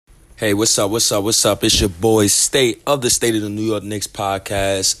Hey, what's up? It's your boy State of the State of the New York Knicks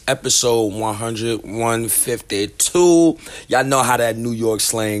podcast, episode 152. Y'all know how that New York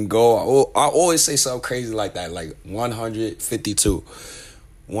slang go. I always say something crazy like that, like 152.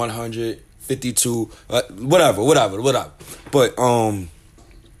 152, whatever. But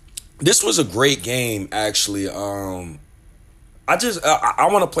this was a great game, actually. I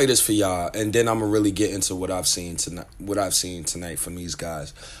want to play this for y'all, and then I'm gonna really get into what I've seen tonight from these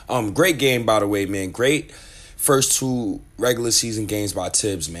guys. Great game, by the way, man. Great first two regular season games by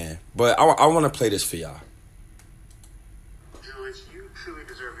Thibs, man. But I want to play this for y'all. Julius, you truly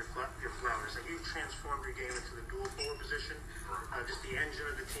deserve your flowers. Like, you've transformed your game into the dual forward position. Just the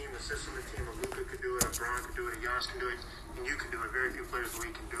engine of the team, the system of the team. A Luka could do it, a Braun could do it, a Giannis can do it, and you can do it. Very few players in the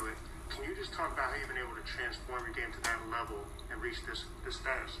league can do it. Can you just talk about how you've been able to transform your game to that level and reach this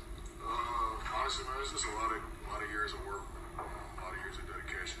status? Honestly, man, it's just a lot of years of work, a lot of years of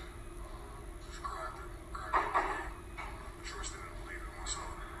dedication. Just grinding, trusting and believing in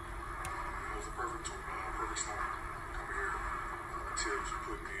myself. It was the perfect storm coming here. Thibs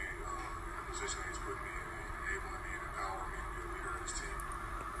put me in the position he's put me in, enabling me and empowering me to be a leader of this team.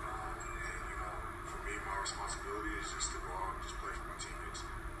 For me, my responsibility is just to go out and just play for my teammates,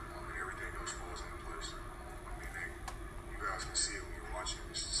 and everything else falls into place. You guys can see it when you're watching.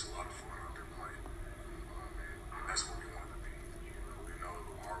 It's just a lot of fun out there playing, and that's what we want to be. We know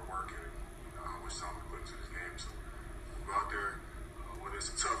the hard work and how much time we put into this game. So we go out there, whether it's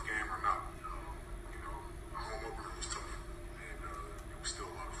a tough game or not. Our home opener was tough, and it was still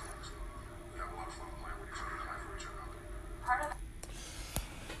a lot of fun. So we have a lot of fun playing with each other, playing for each other out there.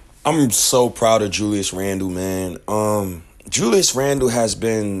 I'm so proud of Julius Randle, man. Julius Randle has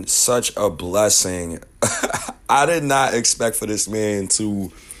been such a blessing. I did not expect for this man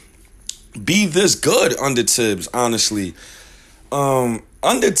to be this good under Thibs, honestly.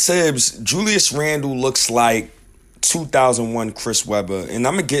 Under Thibs, Julius Randle looks like 2001 Chris Webber, and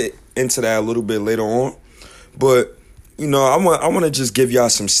I'm going to get into that a little bit later on. But, I want to just give y'all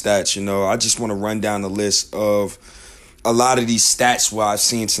some stats, I just want to run down the list of a lot of these stats what I've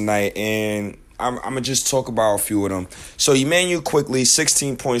seen tonight, and I'm going to just talk about a few of them. So, Emmanuel Quickly,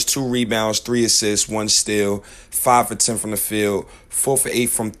 16 points, 2 rebounds, 3 assists, 1 steal, 5 for 10 from the field, 4 for 8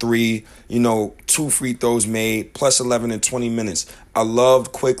 from 3, 2 free throws made, plus 11 in 20 minutes. I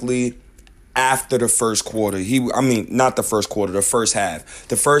loved Quickly after the first quarter. Not the first quarter, the first half.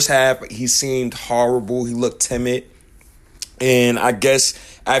 The first half, he seemed horrible. He looked timid. And I guess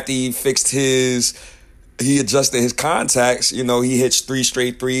after he adjusted his contacts, he hit 3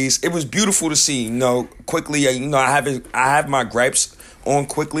 straight threes. It was beautiful to see, Quickly. I have my gripes on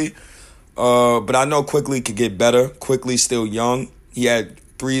Quickly, but I know Quickly could get better. Quickly still young. He had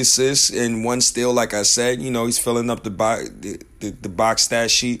 3 assists and 1 steal, like I said. He's filling up the box stat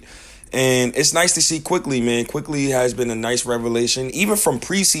sheet. And it's nice to see Quickly, man. Quickly has been a nice revelation, even from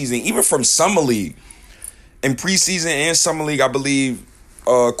preseason, even from Summer League. In preseason and Summer League, I believe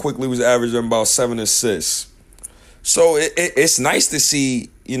Quickly was averaging about 7 assists. So it's nice to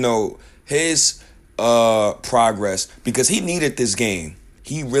see, his progress, because he needed this game.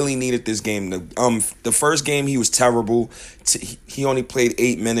 He really needed this game. The first game, he was terrible. He only played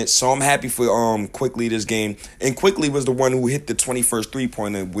 8 minutes. So I'm happy for Quickly this game. And Quickly was the one who hit the 21st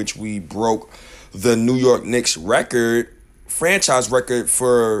three-pointer, which we broke the New York Knicks franchise record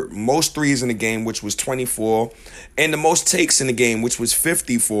for most threes in the game, which was 24, and the most takes in the game, which was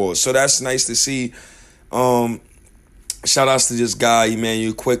 54. So that's nice to see. Shout outs to this guy,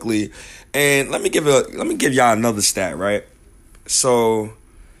 Emmanuel Quickly. And let me give y'all another stat, right? So,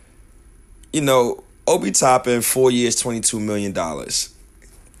 Obi Toppin, 4 years, $22 million.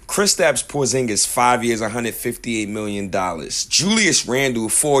 Kristaps Porzingis, 5 years, $158 million. Julius Randle,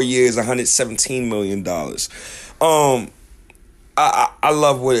 4 years, $117 million. I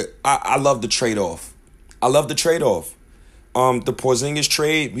love the trade-off. I love the trade-off. The Porzingis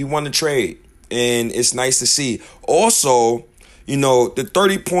trade, we won the trade, and it's nice to see. Also, the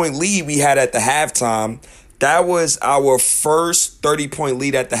 30-point lead we had at the halftime, that was our first 30-point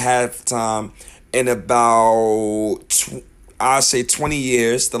lead at the halftime in about, I'll say 20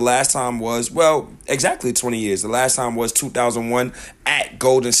 years. The last time was, exactly 20 years. The last time was 2001 at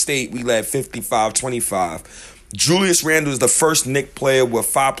Golden State. We led 55-25. Julius Randle is the first Knicks player with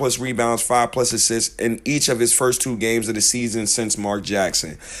 5+ rebounds, 5+ assists in each of his first 2 games of the season since Mark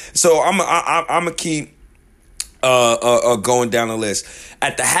Jackson. So I'm gonna keep going down the list.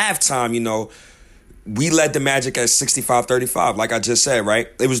 At the halftime, we led the Magic at 65-35, like I just said, right?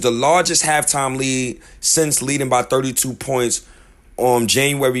 It was the largest halftime lead since leading by 32 points on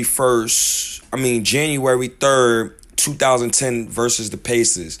January 3rd, 2010 versus the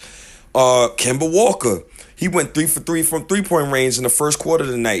Pacers. Kemba Walker. He went 3 for 3 from 3-point range in the first quarter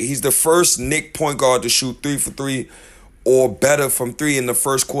tonight. He's the first Knicks point guard to shoot 3 for 3 or better from 3 in the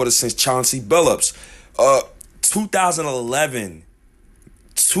first quarter since Chauncey Billups.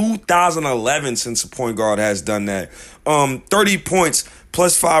 2011 since a point guard has done that. 30 points,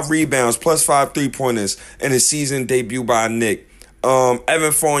 plus 5 rebounds, plus 5 3-pointers in his season debut by a Knick.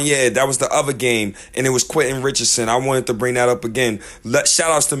 Evan Fournier, that was the other game, and it was Quentin Richardson. I wanted to bring that up again. Shout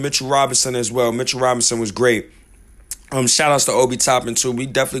outs to Mitchell Robinson as well. Mitchell Robinson was great. Shout outs to Obi Toppin too. We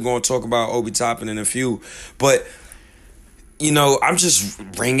definitely going to talk about Obi Toppin in a few. But, you know, I'm just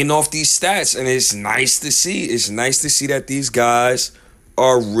ringing off these stats, and it's nice to see. It's nice to see that these guys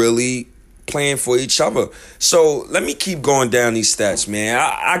are really playing for each other. So let me keep going down these stats, man.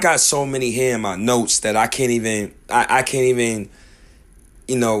 I got so many here in my notes that I can't even,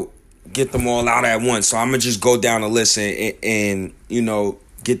 you know, get them all out at once. So I'm gonna just go down the list and you know,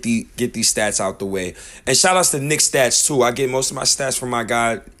 get these stats out the way. And shout outs to Knicks Stats too. I get most of my stats from my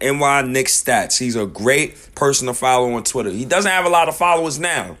guy NY Knicks Stats. He's a great person to follow on Twitter. He doesn't have a lot of followers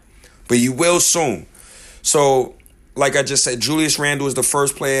now, but you will soon. So, like I just said, Julius Randle is the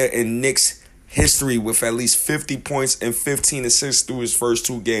first player in Knicks history with at least 50 points and 15 assists through his first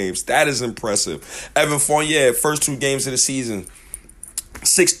 2 games. That is impressive. Evan Fournier, first 2 games of the season,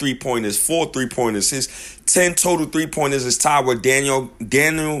 6 3-pointers, 4 3-pointers. His 10 total 3-pointers is tied with Daniel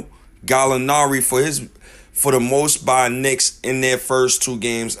Gallinari for the most by Knicks in their first 2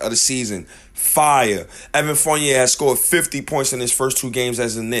 games of the season. Fire. Evan Fournier has scored 50 points in his first 2 games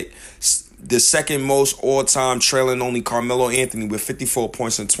as a Knick. The second most all-time, trailing only Carmelo Anthony with 54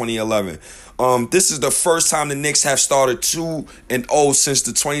 points in 2011. This is the first time the Knicks have started 2-0 since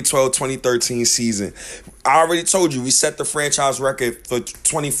the 2012-2013 season. I already told you, we set the franchise record for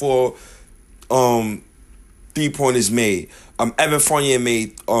 24 3-pointers made. Evan Fournier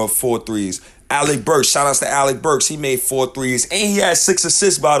made 4 threes. Alec Burks, shout outs to Alec Burks. He made 4 threes, and he had 6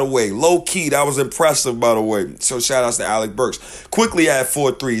 assists, by the way. Low key, that was impressive, by the way. So shout outs to Alec Burks. Quickly had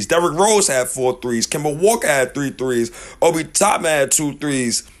 4 threes. Derrick Rose had 4 threes. Kemba Walker had 3 threes. Obi Toppin had 2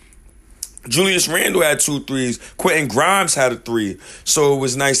 threes. Julius Randle had 2 threes. Quentin Grimes had a 3. So it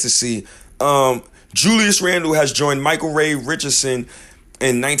was nice to see. Julius Randle has joined Michael Ray Richardson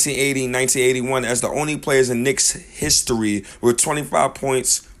in 1980-1981 as the only players in Knicks history with 25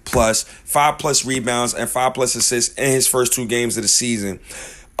 points plus, 5 plus rebounds, and 5 plus assists in his first 2 games of the season.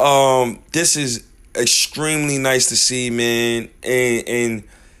 This is extremely nice to see, man. And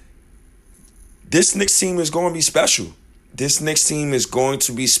this Knicks team is going to be special. This Knicks team is going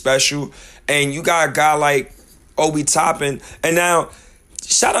to be special. And you got a guy like Obi Toppin. And now,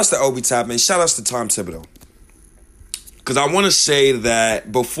 shout outs to Obi Toppin. Shout outs to Tom Thibodeau. Because I want to say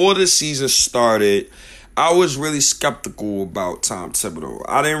that before the season started, I was really skeptical about Tom Thibodeau.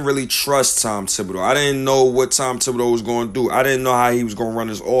 I didn't really trust Tom Thibodeau. I didn't know what Tom Thibodeau was going to do. I didn't know how he was going to run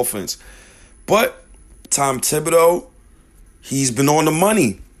his offense. But Tom Thibodeau, he's been on the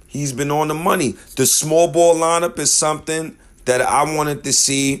money. He's been on the money. The small ball lineup is something that I wanted to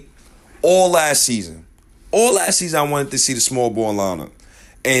see all last season. All last season I wanted to see the small ball lineup.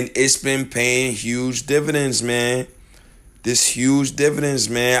 And it's been paying huge dividends, man. This huge dividends,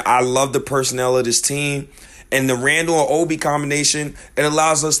 man. I love the personnel of this team. And the Randle and Obi combination, it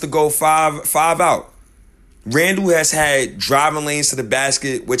allows us to go five out. Randle has had driving lanes to the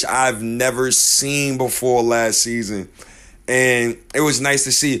basket, which I've never seen before last season. And it was nice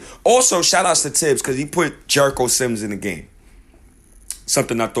to see. Also, shout outs to Thibs because he put Jericho Sims in the game.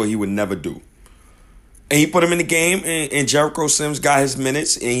 Something I thought he would never do. And he put him in the game, and Jericho Sims got his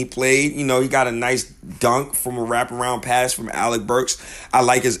minutes, and he played. You know, he got a nice dunk from a wraparound pass from Alec Burks. I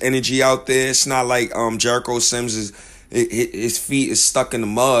like his energy out there. It's not like Jericho Sims his feet is stuck in the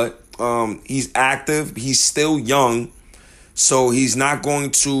mud. He's active. He's still young, so he's not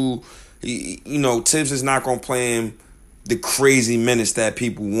going to, Thibs is not going to play him the crazy minutes that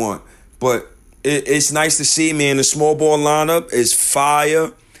people want. But it's nice to see, man. The small ball lineup is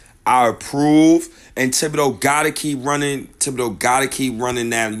fire. I approve. And Thibodeau got to keep running. Thibodeau got to keep running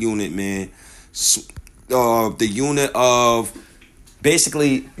that unit, man. The unit of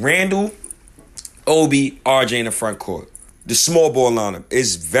basically Randle, Obi, RJ in the front court. The small ball lineup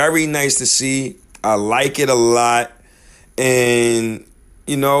is very nice to see. I like it a lot. And,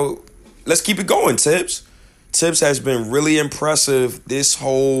 let's keep it going, Thibs. Thibs has been really impressive this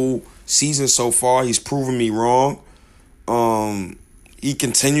whole season so far. He's proven me wrong. He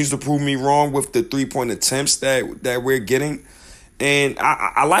continues to prove me wrong with the 3-point attempts that we're getting. And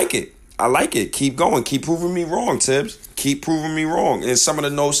I like it. I like it. Keep going. Keep proving me wrong, Thibs. Keep proving me wrong. And some of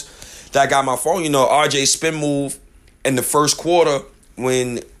the notes that I got on my phone, RJ spin move in the first quarter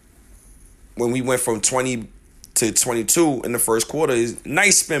when when we went from 20 to 22 in the first quarter. Is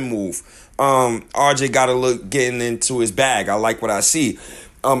nice spin move. RJ got to look getting into his bag. I like what I see.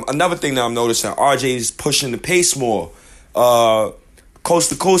 Another thing that I'm noticing, RJ is pushing the pace more. Coast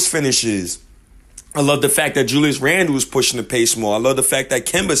to coast finishes. I love the fact that Julius Randle is pushing the pace more. I love the fact that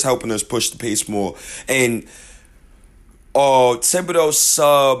Kemba's helping us push the pace more. And Thibodeau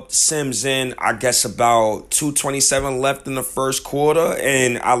sub Sims in, I guess, about 2:27 left in the first quarter,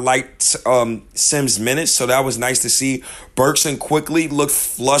 and I liked Sims' minutes, so that was nice to see. Berkson quickly looked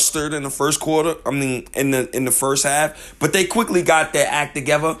flustered in the first quarter. I mean, in the first half, but they quickly got their act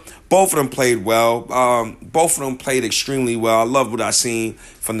together. Both of them played well. Both of them played extremely well. I love what I seen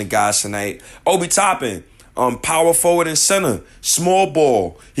from the guys tonight. Obi Toppin. Power forward and center, small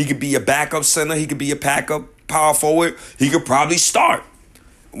ball. He could be a backup center. He could be a backup power forward. He could probably start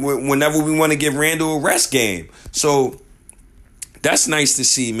whenever we want to give Randle a rest game. So that's nice to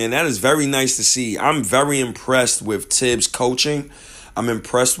see, man. That is very nice to see. I'm very impressed with Thibs' coaching. I'm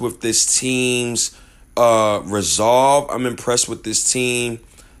impressed with this team's resolve. I'm impressed with this team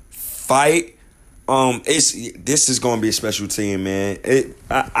fight. This is going to be a special team, man.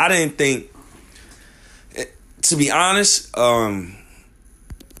 I didn't think. To be honest,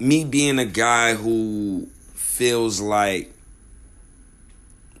 me being a guy who feels like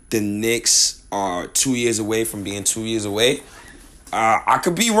the Knicks are 2 years away from being 2 years away, I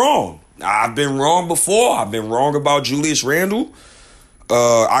could be wrong. I've been wrong before. I've been wrong about Julius Randle.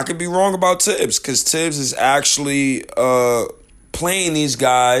 I could be wrong about Thibs, because Thibs is actually playing these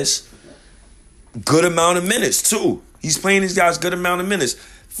guys good amount of minutes, too. He's playing these guys good amount of minutes.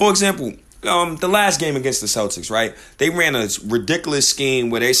 For example, the last game against the Celtics, right? They ran a ridiculous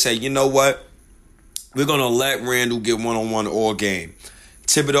scheme where they said, you know what? We're going to let Randle get one-on-one all game.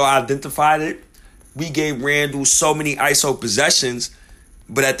 Thibodeau identified it. We gave Randle so many ISO possessions,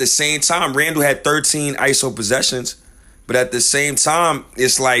 but at the same time, Randle had 13 ISO possessions. But at the same time,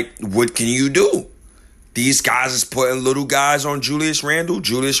 it's like, what can you do? These guys is putting little guys on Julius Randle.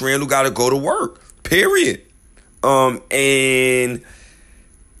 Julius Randle got to go to work, period. And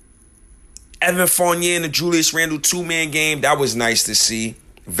Evan Fournier in the Julius Randle two-man game, that was nice to see.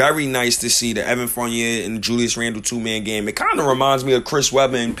 Very nice to see the Evan Fournier in the Julius Randle two-man game. It kind of reminds me of Chris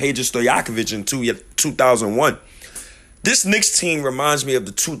Webber and Peja Stojakovic in 2001. This Knicks team reminds me of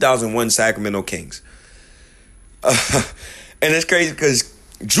the 2001 Sacramento Kings. And it's crazy because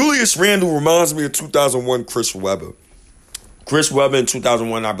Julius Randle reminds me of 2001 Chris Webber. Chris Webber in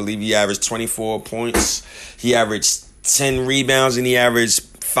 2001, I believe he averaged 24 points. He averaged 10 rebounds, and he averaged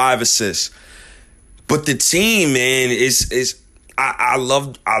 5 assists. But the team, man, is I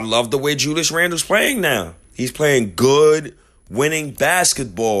love the way Julius Randle's playing now. He's playing good, winning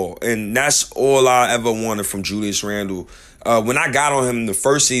basketball, and that's all I ever wanted from Julius Randle. When I got on him the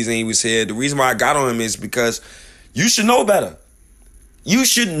first season he was here, the reason why I got on him is because you should know better. You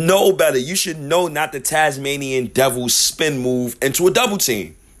should know better. You should know not the Tasmanian Devil spin move into a double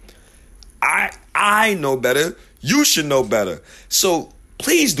team. I know better. You should know better. So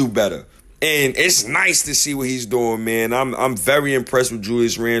please do better. And it's nice to see what he's doing, man. I'm very impressed with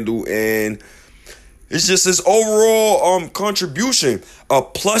Julius Randle, and it's just his overall contribution. A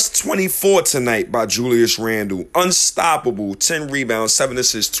plus 24 tonight by Julius Randle. Unstoppable. 10 rebounds, 7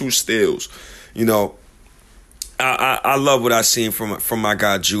 assists, 2 steals. You know, I love what I've seen from my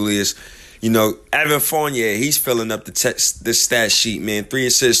guy Julius. You know, Evan Fournier, he's filling up the stat sheet, man. 3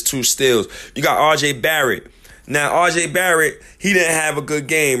 assists, 2 steals. You got R.J. Barrett. Now, R.J. Barrett, he didn't have a good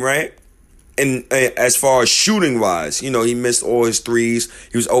game, right? And as far as shooting-wise, you know, he missed all his threes.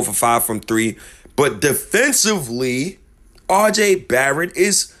 He was 0 for 5 from 3. But defensively, R.J. Barrett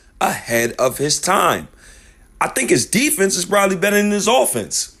is ahead of his time. I think his defense is probably better than his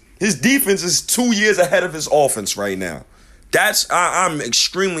offense. His defense is 2 years ahead of his offense right now. I'm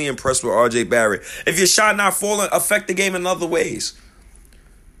extremely impressed with R.J. Barrett. If your shot not falling, affect the game in other ways.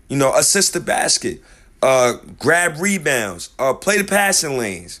 You know, assist the basket, grab rebounds, play the passing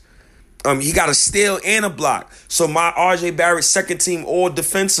lanes. He got a steal and a block. So my R.J. Barrett second team all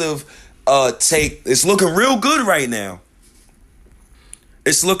defensive take is looking real good right now.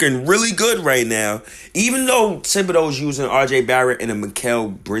 It's looking really good right now. Even though Thibodeau's using R.J. Barrett in a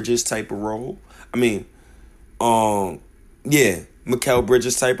Mikal Bridges type of role. I mean, Mikal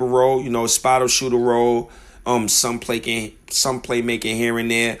Bridges type of role. You know, spot or shooter role. Some playmaking here and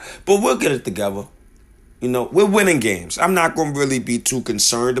there. But we'll get it together. You know, we're winning games. I'm not going to really be too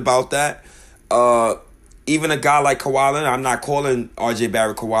concerned about that. Even a guy like Kawhi Leonard, I'm not calling R.J.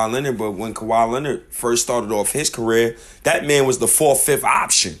 Barrett Kawhi Leonard, but when Kawhi Leonard first started off his career, that man was the 4th, 5th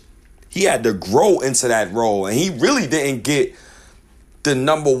option. He had to grow into that role, and he really didn't get the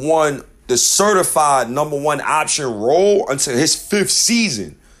number 1 the certified number one option role until his 5th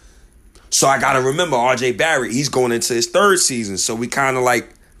season. So I got to remember RJ Barrett, he's going into his 3rd season. So we kind of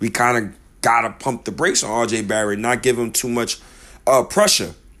got to pump the brakes on RJ Barrett, not give him too much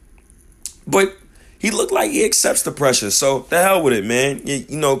pressure. But he looked like he accepts the pressure. So the hell with it, man.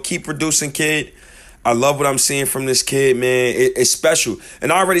 You know, keep producing, kid. I love what I'm seeing from this kid, man. It's special.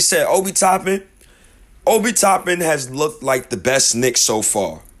 And I already said Obi Toppin has looked like the best Knicks so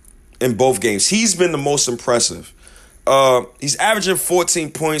far in both games. He's been the most impressive. He's averaging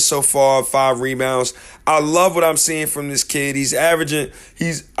 14 points so far, 5 rebounds. I love what I'm seeing from this kid.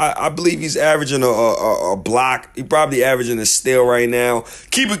 I believe he's averaging a block. He's probably averaging a steal right now.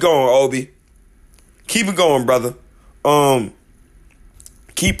 Keep it going, Obi. Keep it going, brother.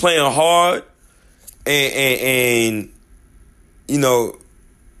 Keep playing hard and you know,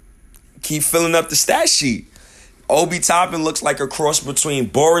 keep filling up the stat sheet. Obi Toppin looks like a cross between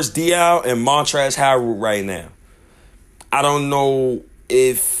Boris Diaw and Montrezl Harrell right now. I don't know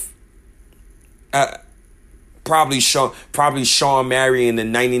if probably Sean Marion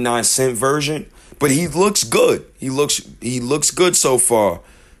in the 99-cent version, but he looks good. He looks good so far.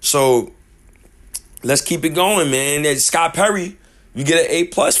 So let's keep it going, man. And Scott Perry, you get an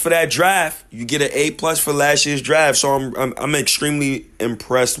A+ for that draft. You get an A+ for last year's draft. So I'm extremely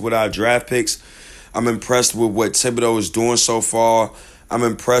impressed with our draft picks. I'm impressed with what Thibodeau is doing so far. I'm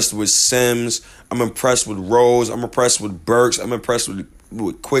impressed with Sims. I'm impressed with Rose. I'm impressed with Burks. I'm impressed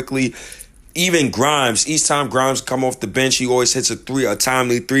with Quickly. Even Grimes. Each time Grimes come off the bench, he always hits a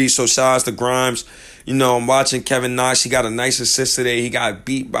timely 3. So shout out to Grimes. You know, I'm watching Kevin Knox. He got a nice assist today. He got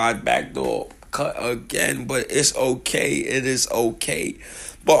beat by a backdoor cut again, but it's okay. It is okay.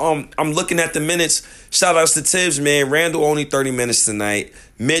 But I'm looking at the minutes. Shout outs to Thibs, man. Randall only 30 minutes tonight.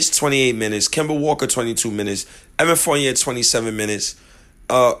 Mitch 28 minutes. Kemba Walker 22 minutes. Evan Fournier 27 minutes.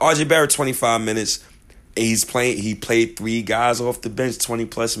 RJ Barrett 25 minutes. And he played 3 guys off the bench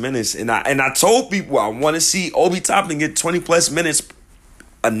 20+ minutes. And I told people I want to see Obi Toppin get 20+ minutes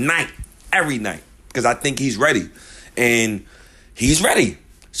a night, every night, because I think he's ready. And he's ready.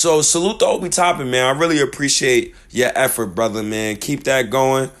 So salute to Obi Toppin, man. I really appreciate your effort, brother, man. Keep that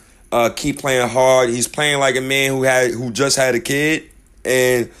going. Keep playing hard. He's playing like a man who just had a kid.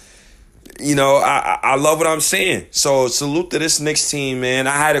 And you know, I love what I'm seeing. So salute to this Knicks team, man.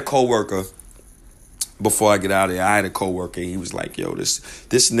 I had a coworker before I get out of here. I had a coworker. He was like, "Yo,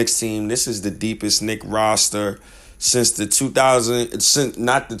 this Knicks team, this is the deepest Knicks roster since the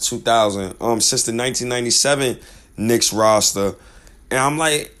 1997 Knicks roster." And I'm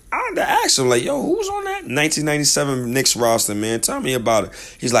like, I had to ask him, like, "Yo, who's on that 1997 Knicks roster, man? Tell me about it."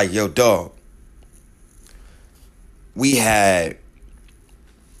 He's like, "Yo, dog, we had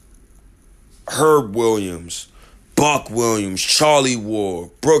Herb Williams, Buck Williams, Charlie Ward,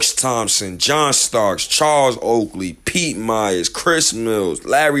 Brooks Thompson, John Starks, Charles Oakley, Pete Myers, Chris Mills,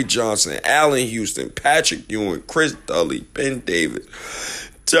 Larry Johnson, Allen Houston, Patrick Ewing, Chris Dudley, Ben Davis,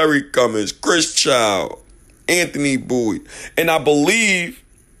 Terry Cummings, Chris Child, Anthony Bowie." And I believe,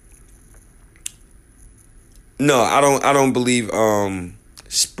 no, I don't believe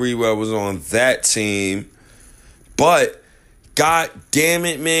Sprewell was on that team, but God damn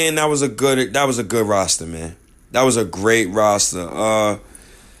it, man, that was a good roster, man. That was a great roster.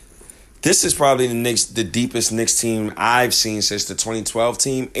 This is probably the deepest Knicks team I've seen since the 2012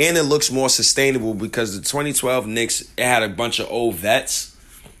 team, and it looks more sustainable because the 2012 Knicks, it had a bunch of old vets,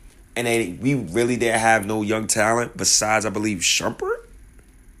 and we really didn't have no young talent besides, I believe, Shumpert.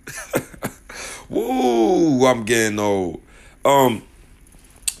 Woo, I'm getting old.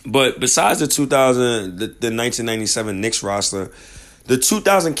 But besides the 1997 Knicks roster, the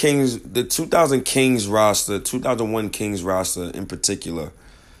 2001 Kings roster in particular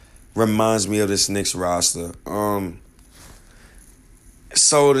reminds me of this Knicks roster.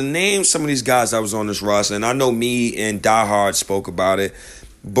 So to name some of these guys that was on this roster, and I know me and Die Hard spoke about it,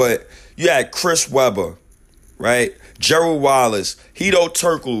 but you had Chris Webber, right? Gerald Wallace, Hedo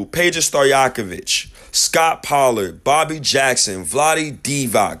Turkoglu, Peja Stojakovic, Scott Pollard, Bobby Jackson, Vlade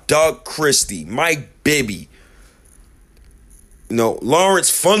Divac, Doug Christie, Mike Bibby,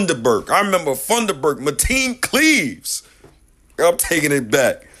 Lawrence Funderburk. I remember Funderburk, Mateen Cleaves. I'm taking it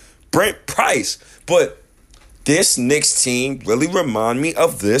back. Brent Price. But this Knicks team really remind me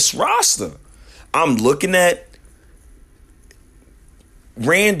of this roster. I'm looking at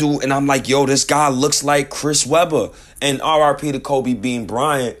Randall, and I'm like, yo, this guy looks like Chris Webber. And RIP to Kobe Bean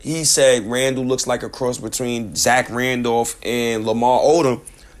Bryant, he said Randall looks like a cross between Zach Randolph and Lamar Odom.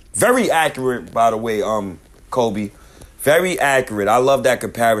 Very accurate, by the way, Kobe. Very accurate. I love that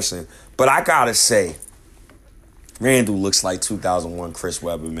comparison. But I gotta say, Randall looks like 2001 Chris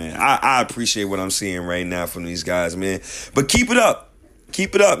Webber, man. I appreciate what I'm seeing right now from these guys, man. But keep it up.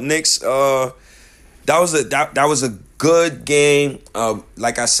 Keep it up, Knicks. That was a good game.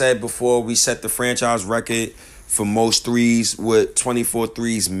 Like I said before, we set the franchise record for most threes with 24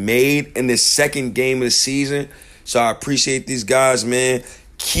 threes made in the second game of the season. So I appreciate these guys, man.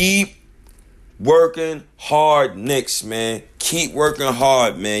 Keep working hard, Knicks, man. Keep working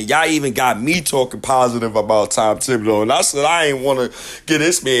hard, man. Y'all even got me talking positive about Tom Thibodeau. And I said I ain't want to give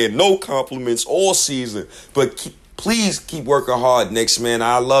this man no compliments all season. But please keep working hard, Knicks, man.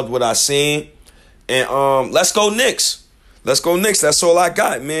 I loved what I seen. And let's go Knicks. Let's go Knicks. That's all I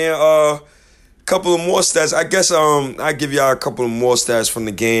got, man. Couple of more stats. I guess I give y'all a couple of more stats from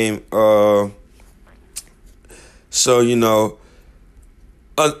the game. So, you know,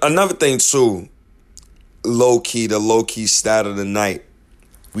 another thing too, the low-key stat of the night.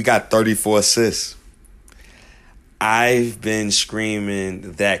 We got 34 assists. I've been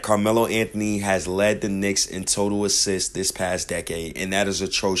screaming that Carmelo Anthony has led the Knicks in total assists this past decade, and that is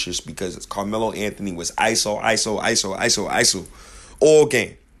atrocious because Carmelo Anthony was ISO all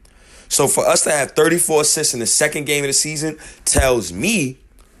game. So for us to have 34 assists in the second game of the season tells me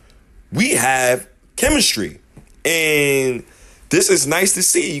we have chemistry. And this is nice to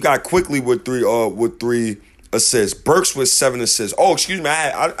see. You got Quickly with three assists. Burks with 7 assists. Oh, excuse me.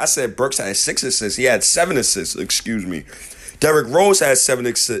 I said Burks had 6 assists. He had 7 assists. Excuse me. Derrick Rose had 7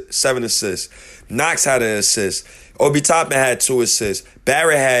 assists. Knox had an assist. Obi Toppin had 2 assists.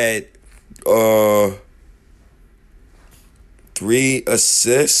 Barrett had 3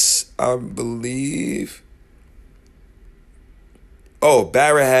 assists, I believe. Oh,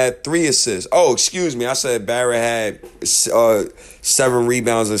 Barrett had 3 assists. Oh, excuse me. I said Barrett had 7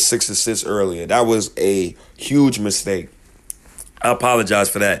 rebounds and 6 assists earlier. That was a huge mistake. I apologize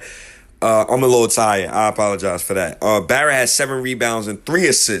for that. I'm a little tired. I apologize for that. Barrett had 7 rebounds and 3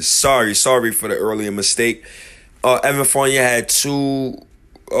 assists. Sorry for the earlier mistake. Evan Fournier had 2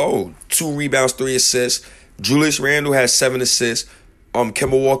 rebounds, 3 assists. Julius Randle had 7 assists.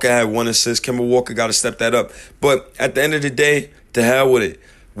 Kemba Walker had 1 assist. Kemba Walker got to step that up. But at the end of the day, to hell with it.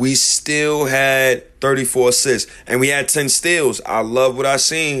 We still had 34 assists. And we had 10 steals. I love what I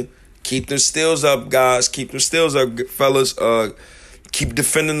seen. Keep them steals up, guys. Keep them steals up, fellas. Keep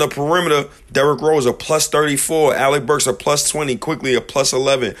defending the perimeter. Derrick Rose a plus 34. Alec Burks a plus 20. Quickly a plus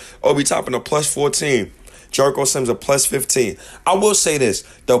 11. Obi Toppin a plus 14. Jericho Sims a plus 15. I will say this.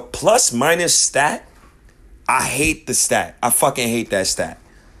 The plus minus stat, I hate the stat. I fucking hate that stat.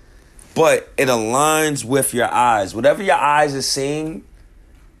 But it aligns with your eyes. Whatever your eyes are seeing,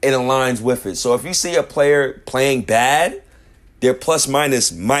 it aligns with it. So if you see a player playing bad, their plus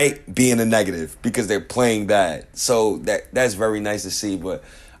minus might be in the negative because they're playing bad. So that's very nice to see. But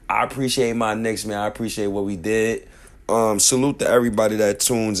I appreciate my Knicks, man. I appreciate what we did. Salute to everybody that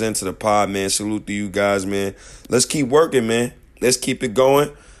tunes into the pod, man. Salute to you guys, man. Let's keep working, man. Let's keep it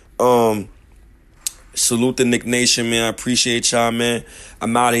going. Salute the Knick Nation, man. I appreciate y'all, man.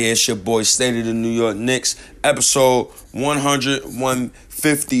 I'm out of here. It's your boy, State of the New York Knicks, episode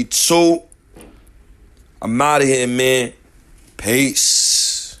 152. I'm out of here, man. Peace.